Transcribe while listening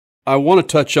I want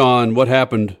to touch on what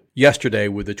happened yesterday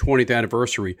with the 20th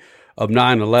anniversary of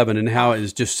 9/11 and how it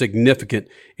is just significant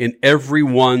in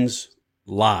everyone's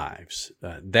lives.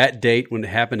 That date when it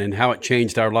happened and how it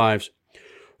changed our lives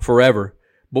forever.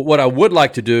 But what I would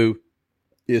like to do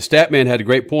is Statman had a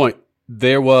great point.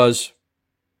 There was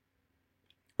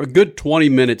a good 20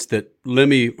 minutes that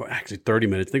actually 30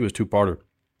 minutes, I think it was two-parter.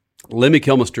 Lemmy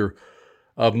Kilmister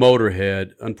of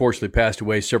Motorhead unfortunately passed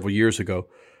away several years ago.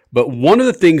 But one of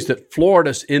the things that floored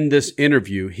us in this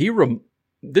interview, he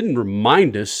didn't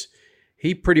remind us,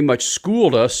 he pretty much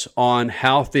schooled us on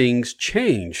how things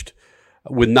changed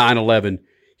with 9/11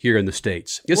 here in the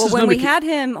States. When we had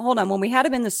him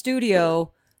in the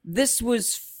studio, this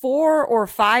was 4 or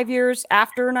 5 years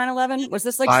after 9/11. Was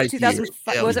this like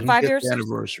 2005? Yeah, was it 5 years?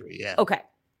 Anniversary, yeah. Okay.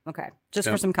 Just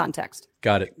for some context.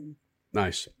 Got it.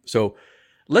 Nice. So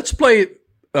let's play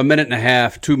a minute and a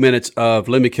half, 2 minutes of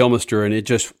Lemmy Kilmister, and it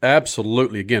just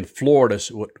absolutely, again, floored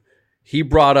us what he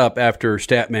brought up after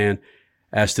Statman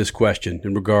asked this question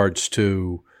in regards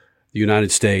to the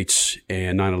United States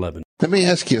and 9/11. Let me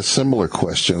ask you a similar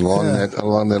question along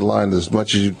that line. As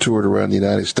much as you toured around the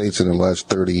United States in the last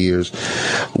 30 years,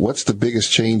 what's the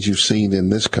biggest change you've seen in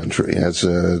this country as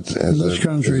a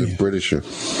Britisher?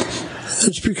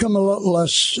 It's become a lot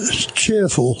less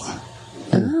cheerful.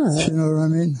 If you know what I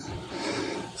mean?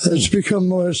 It's become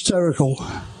more hysterical.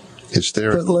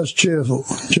 But less cheerful.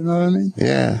 Do you know what I mean?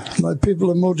 Yeah. Like people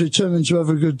are more determined to have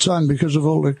a good time because of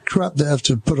all the crap they have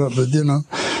to put up with, you know.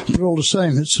 But all the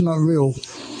same, it's not real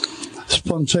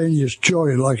spontaneous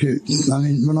joy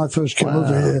when I first came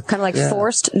over here. Kind of like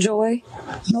forced joy?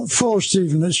 Not forced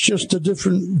even, it's just a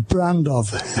different brand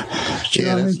of it. Do you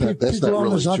know what I mean? People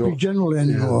aren't as happy generally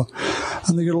anymore.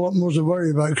 And they got a lot more to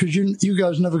worry about because you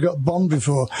guys never got bombed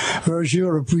before, whereas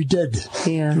Europe, we did.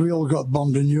 Yeah. We all got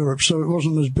bombed in Europe, so it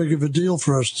wasn't as big of a deal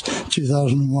for us,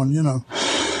 2001, you know.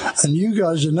 And you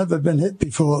guys have never been hit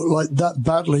before like that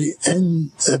badly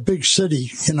in a big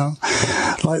city, you know.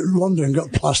 Like London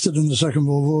got plastered in the Second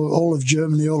World War, all of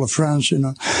Germany, all of France, you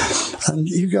know. And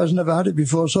you guys never had it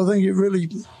before, so I think it really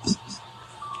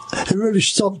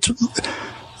stopped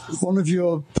one of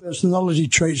your personality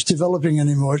traits developing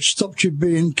anymore. It stopped you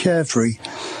being carefree.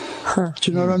 Do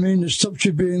you know what I mean? It stopped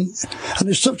you being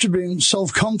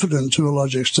self-confident to a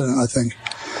large extent, I think.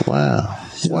 Wow.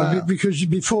 You know, because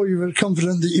before you were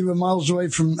confident that you were miles away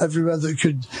from everywhere that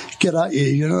could get at you,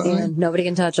 you know what I mean? Nobody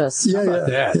can touch us. Yeah.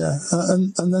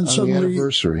 And then suddenly...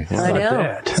 anniversary. I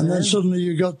know. And then suddenly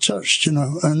you got touched, you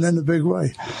know, and in a big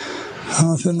way. And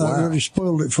I think that really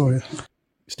spoiled it for you.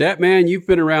 Statman, you've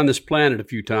been around this planet a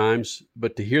few times,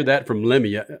 but to hear that from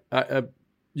Lemmy,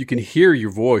 you can hear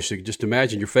your voice. You can just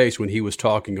imagine your face when he was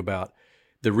talking about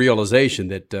the realization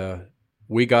that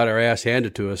we got our ass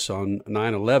handed to us on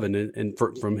 9/11, and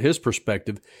from his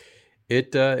perspective,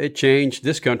 it changed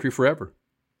this country forever.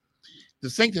 To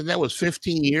think that was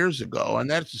 15 years ago,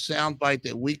 and that's a soundbite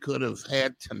that we could have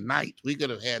had tonight. We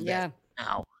could have had that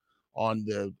now on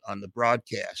the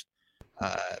broadcast.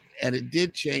 And it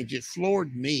did change. It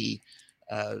floored me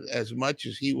as much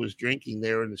as he was drinking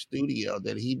there in the studio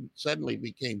that he suddenly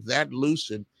became that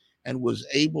lucid and was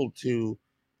able to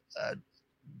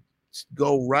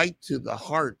go right to the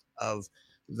heart of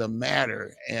the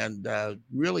matter and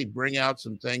really bring out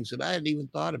some things that I hadn't even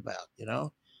thought about, you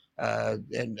know.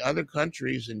 And other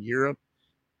countries in Europe,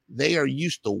 they are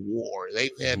used to war.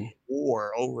 They've had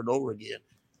war over and over again.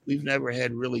 We've never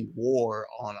had really war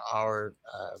on our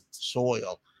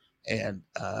soil. And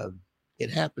it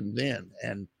happened then.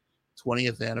 And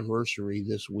 20th anniversary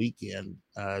this weekend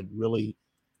really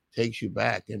takes you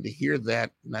back. And to hear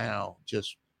that now,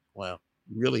 just, well,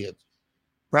 really, it's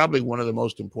probably one of the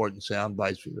most important sound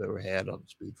bites we've ever had on the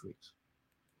Speed Freaks.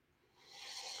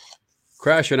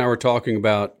 Crash and I were talking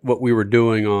about what we were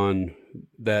doing on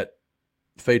that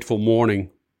fateful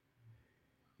morning.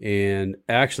 And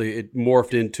actually, it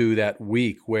morphed into that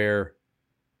week where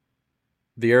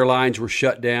the airlines were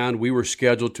shut down. We were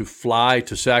scheduled to fly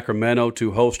to Sacramento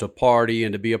to host a party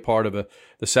and to be a part of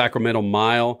the Sacramento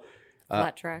Mile.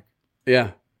 Flat track.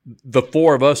 Yeah. The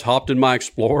four of us hopped in my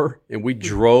Explorer and we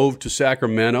drove to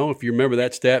Sacramento, if you remember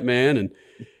that, Statman, and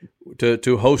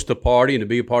to host the party and to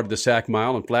be a part of the Sac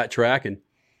Mile and flat track. And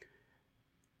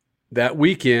that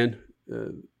weekend,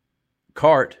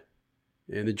 CART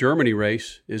in the Germany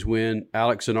race is when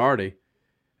Alex Zanardi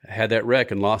had that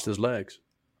wreck and lost his legs.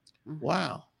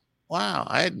 Wow.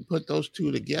 I hadn't put those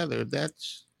two together.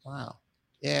 That's wow.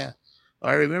 Yeah.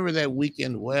 I remember that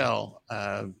weekend well.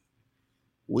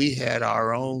 We had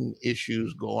our own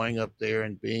issues going up there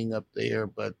and being up there,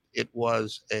 but it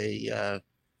was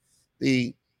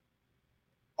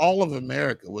all of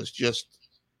America was just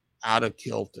out of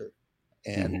kilter,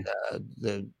 and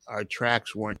our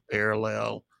tracks weren't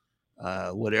parallel.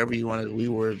 Whatever you wanted,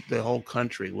 the whole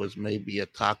country was maybe a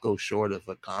taco short of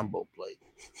a combo plate.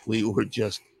 We were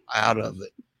just out of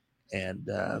it, and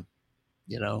I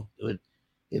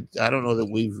don't know that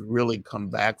we've really come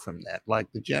back from that.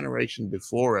 Like the generation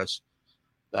before us,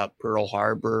 about Pearl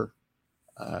Harbor,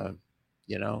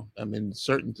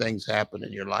 certain things happen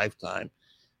in your lifetime.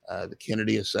 The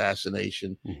Kennedy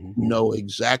assassination, know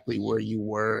exactly where you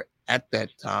were at that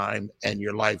time, and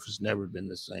your life has never been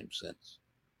the same since.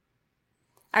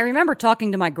 I remember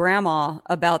talking to my grandma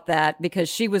about that because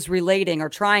she was relating or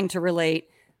trying to relate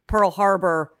Pearl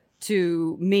Harbor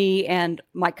to me and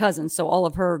my cousins, so all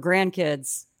of her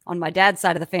grandkids on my dad's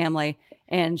side of the family.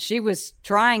 And she was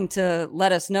trying to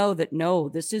let us know that, no,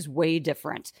 this is way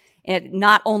different. And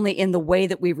not only in the way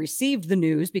that we received the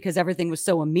news, because everything was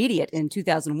so immediate in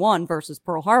 2001 versus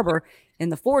Pearl Harbor in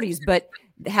the 40s, but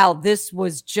how this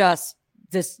was just,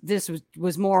 this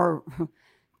was more,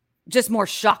 just more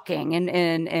shocking.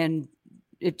 And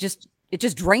it just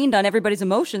drained on everybody's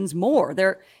emotions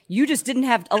more. You just didn't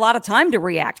have a lot of time to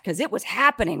react because it was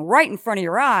happening right in front of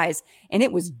your eyes, and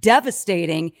it was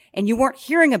devastating, and you weren't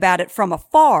hearing about it from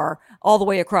afar all the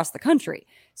way across the country.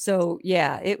 So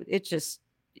yeah,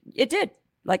 it did.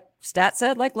 Like Stat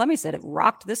said, like Lemmy said, it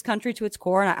rocked this country to its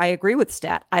core. And I agree with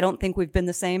Stat. I don't think we've been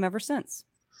the same ever since.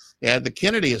 Yeah, the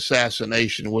Kennedy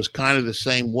assassination was kind of the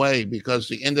same way because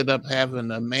he ended up having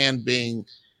a man being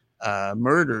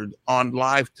murdered on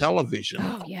live television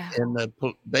in the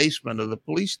basement of the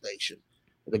police station,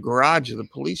 the garage of the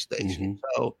police station.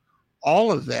 So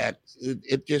all of that,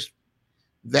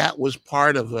 that was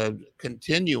part of a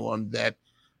continuum that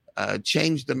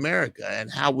changed America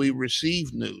and how we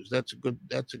receive news. That's a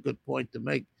good point to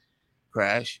make,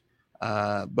 Crash.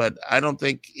 But I don't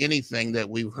think anything that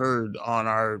we've heard on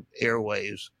our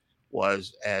airwaves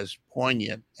was as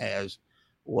poignant as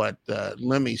what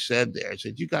Lemmy said there. He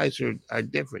said, you guys are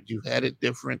different. You had it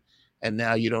different, and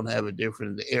now you don't have it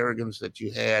different. The arrogance that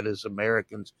you had as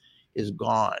Americans is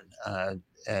gone,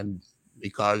 and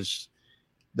because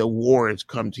the war has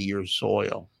come to your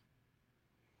soil.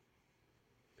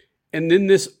 And then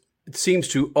this seems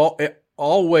to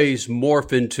always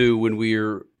morph into, when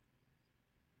we're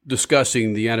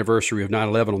discussing the anniversary of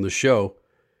 9/11 on the show,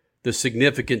 the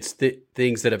significant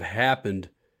things that have happened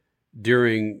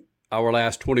during our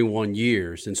last 21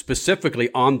 years, and specifically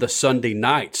on the Sunday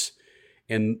nights.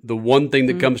 And the one thing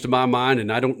that comes to my mind,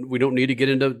 and we don't need to get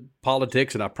into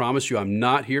politics, and I promise you I'm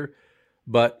not here,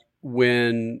 but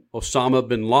when Osama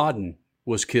bin Laden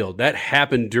was killed, that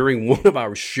happened during one of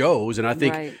our shows. And I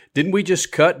think, didn't we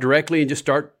just cut directly and just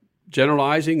start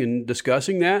generalizing and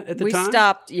discussing that at the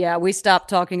time? We stopped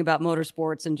talking about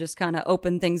motorsports and just kind of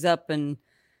opened things up. And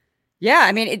yeah,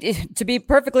 I mean, to be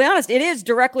perfectly honest, it is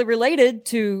directly related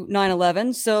to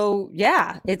 9/11. So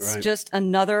yeah, it's just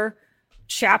another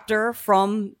chapter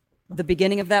from the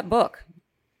beginning of that book.